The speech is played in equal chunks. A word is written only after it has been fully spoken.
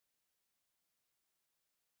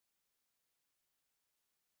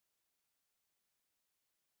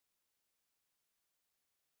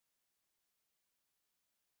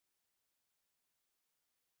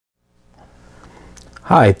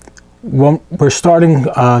Hi, well, we're starting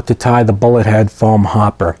to tie the bullet head foam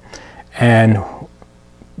hopper, and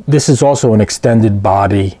this is also an extended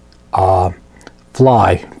body foam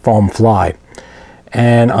fly.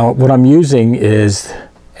 And what I'm using is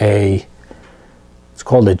it's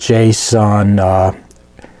called a JSON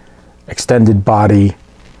extended body,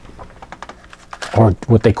 or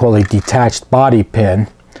what they call a detached body pin.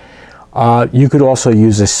 You could also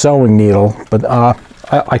use a sewing needle, but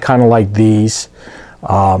I kind of like these.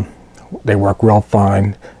 They work real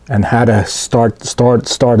fine. And how to start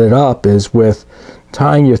it up is with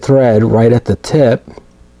tying your thread right at the tip,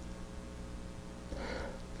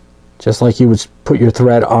 just like you would put your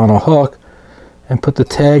thread on a hook, and put the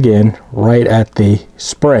tag in right at the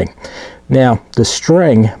spring. Now the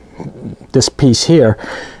string, this piece here,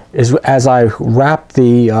 is as I wrap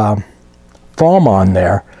the foam on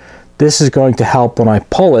there, this is going to help when I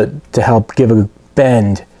pull it to help give a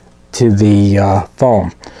bend to the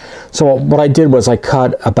foam. So what I did was I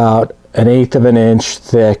cut about 1/8 of an inch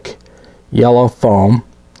thick yellow foam.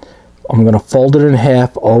 I'm going to fold it in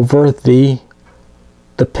half over the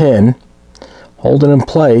pin, hold it in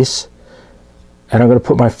place, and I'm going to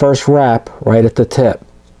put my first wrap right at the tip.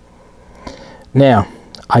 Now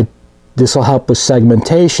this will help with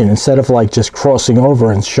segmentation. Instead of like just crossing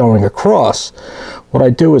over and showing across, what I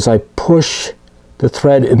do is I push the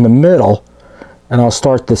thread in the middle, and I'll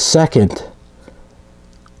start the second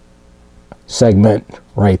segment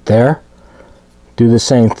right there. Do the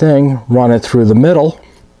same thing, run it through the middle,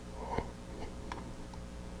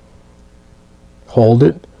 hold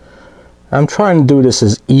it. I'm trying to do this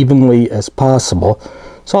as evenly as possible,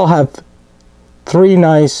 so I'll have 3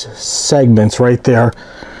 nice segments right there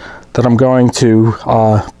that I'm going to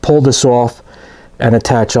pull this off and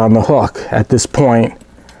attach on the hook. At this point,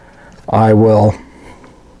 I will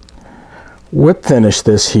whip finish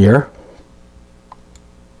this here.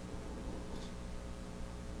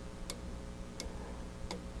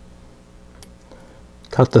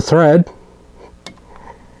 Cut the thread.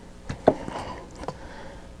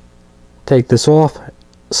 Take this off,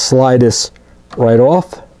 slide this right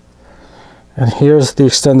off, and here's the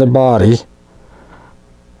extended body.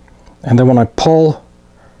 And then when I pull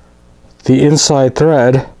the inside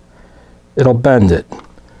thread, it'll bend it.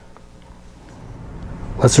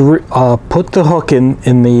 Let's put the hook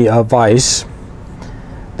in the vise.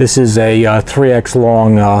 This is a 3x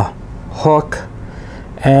long hook,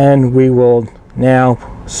 and we will now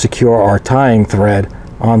secure our tying thread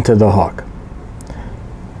onto the hook.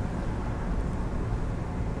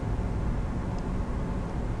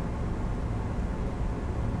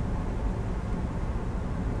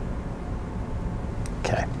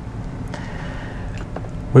 Okay.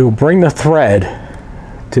 We will bring the thread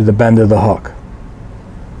to the bend of the hook.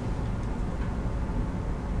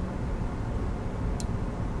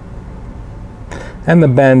 And the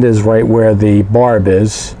bend is right where the barb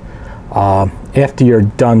is. After you're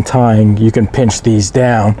done tying, you can pinch these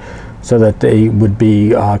down so that they would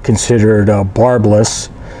be considered barbless.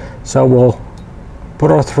 So we'll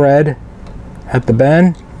put our thread at the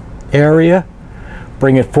bend area,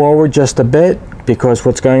 bring it forward just a bit, because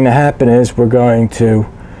what's going to happen is we're going to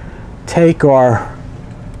take our...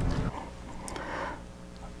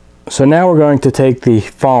 So now we're going to take the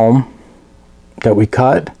foam that we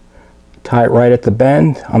cut, tie it right at the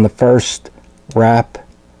bend on the first wrap,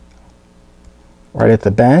 right at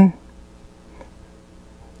the bend,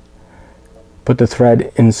 put the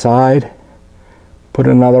thread inside, put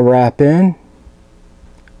another wrap in.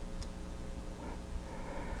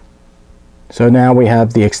 So now we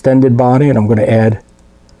have the extended body, and I'm going to add,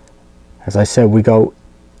 as I said, we go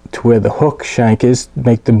to where the hook shank is,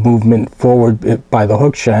 make the movement forward by the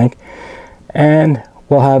hook shank, and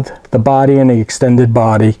we'll have the body and the extended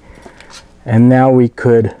body. And now we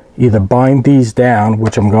could either bind these down,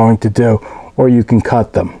 which I'm going to do, or you can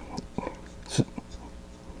cut them.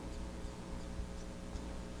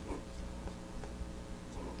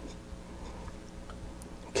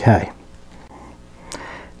 Okay.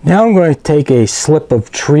 Now I'm going to take a slip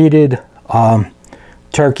of treated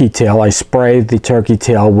turkey tail. I sprayed the turkey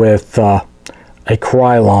tail with a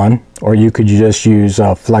Krylon, or you could just use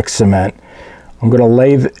flex cement. I'm going to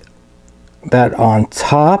lay that on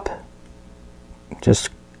top. Just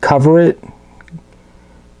cover it,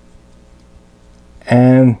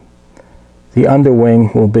 and the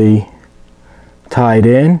underwing will be tied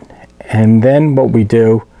in. And then what we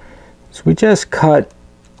do is we just cut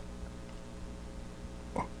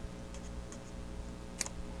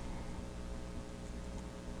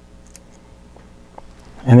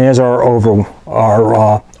and there's our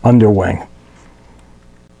underwing.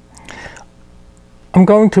 I'm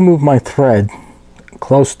going to move my thread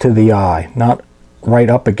close to the eye, not right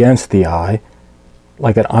up against the eye,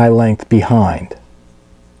 like an eye length behind.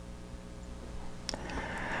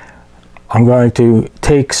 I'm going to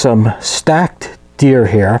take some stacked deer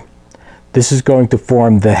here. This is going to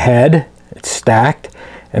form the head. It's stacked,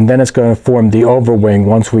 and then it's going to form the overwing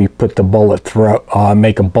once we put the bullet through,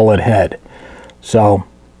 make a bullet head. So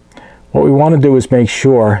what we want to do is make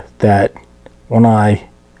sure that when I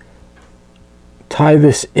tie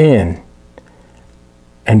this in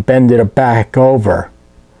and bend it back over,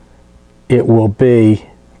 it will be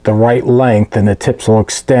the right length and the tips will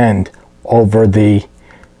extend over the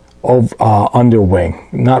underwing.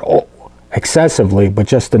 Not excessively, but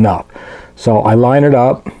just enough. So I line it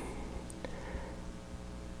up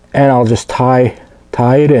and I'll just tie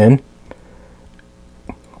it in,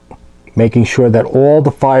 making sure that all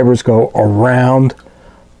the fibers go around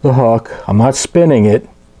the hook. I'm not spinning it.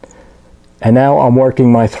 And now I'm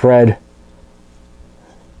working my thread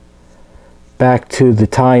back to the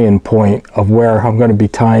tie-in point of where I'm going to be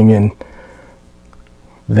tying in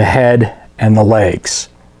the head and the legs.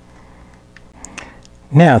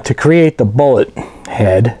 Now, to create the bullet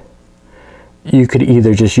head, you could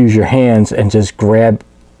either just use your hands and just grab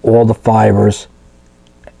all the fibers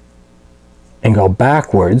and go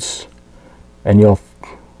backwards, and you'll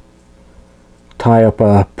tie up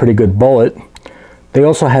a pretty good bullet. They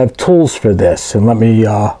also have tools for this, and let me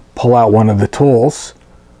pull out one of the tools.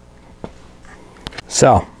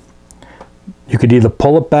 So you could either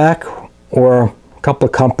pull it back, or a couple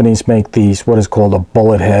of companies make these, what is called a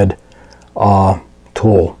bullet head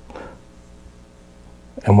tool.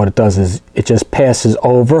 And what it does is it just passes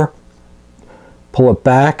over, pull it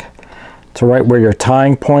back to right where your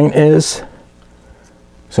tying point is.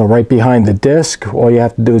 So right behind the disc, all you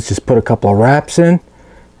have to do is just put a couple of wraps in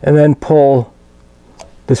and then pull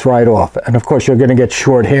this right off. And of course you're going to get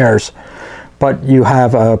short hairs, but you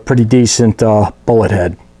have a pretty decent bullet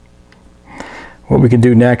head. What we can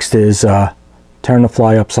do next is turn the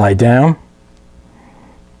fly upside down,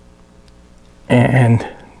 and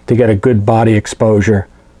to get a good body exposure,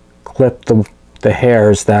 clip the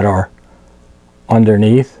hairs that are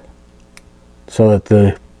underneath so that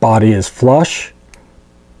the body is flush.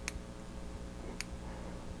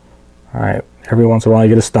 Alright, every once in a while you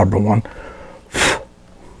get a stubborn one.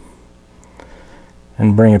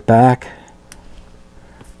 And bring it back.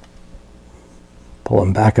 Pull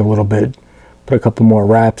them back a little bit. Put a couple more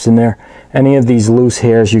wraps in there. Any of these loose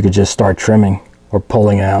hairs you could just start trimming or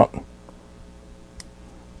pulling out.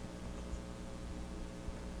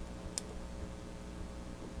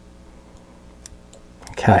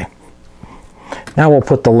 Okay. Now we'll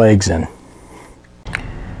put the legs in.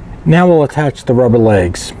 Now we'll attach the rubber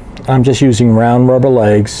legs. I'm just using round rubber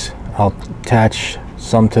legs. I'll attach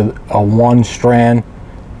some to one strand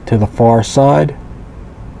to the far side.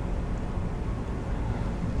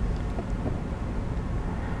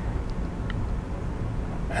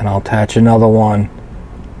 And I'll attach another one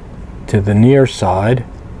to the near side.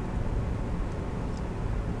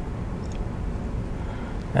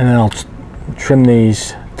 And then I'll trim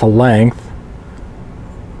these to length.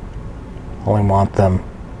 Only want them,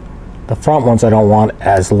 the front ones I don't want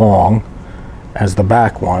as long as the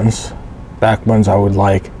back ones. Back ones I would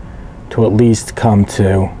like to at least come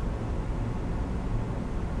to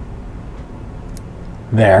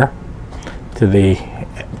there, to the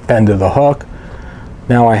bend of the hook.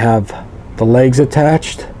 Now I have the legs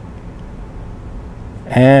attached,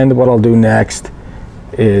 and what I'll do next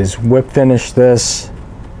is whip finish this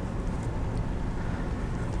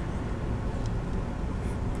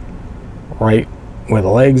right where the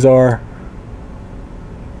legs are.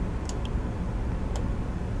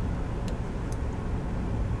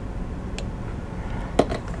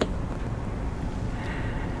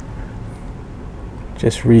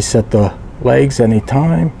 Just reset the legs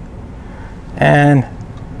anytime, and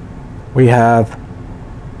we have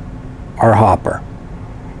our hopper.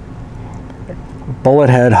 Bullet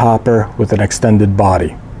head hopper with an extended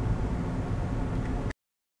body.